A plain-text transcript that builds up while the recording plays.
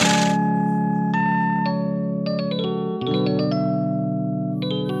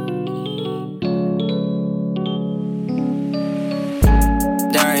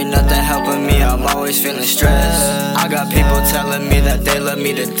I'm always feeling stressed. I got people telling me that they love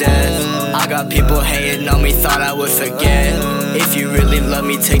me to death. I got people hating on me, thought I would forget. If you really love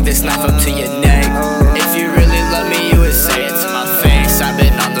me, take this knife up to your neck. If you really love me, you would say it to my face. I've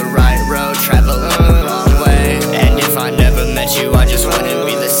been on the right road, traveling a long way. And if I never met you, I just wouldn't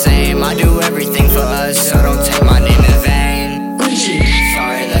be the same. I do everything for us, so don't take my name in vain. Unji.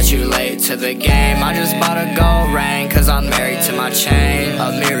 Sorry that you late to the game. I just bought a gold ring, cause I'm married to my chain.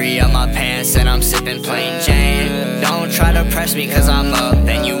 A Miri on my pants and I'm sipping plain Jane. Don't try to press me cause I'm up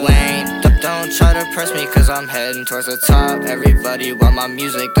and you ain't. Don't try to press me cause I'm heading towards the top. Everybody want my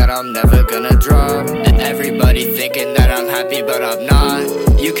music that I'm never gonna drop. Everybody thinking that I'm happy but I'm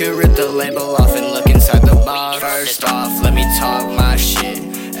not. You can rip the label off and look inside the box. First off, let me talk my shit.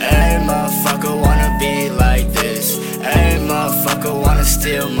 Hey motherfucker wanna be like this. Hey motherfucker wanna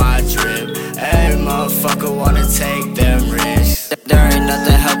steal my drip. Hey motherfucker wanna take them risks. There ain't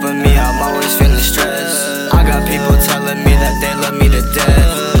nothing helping me, I'm always feeling stressed. I got people telling me that they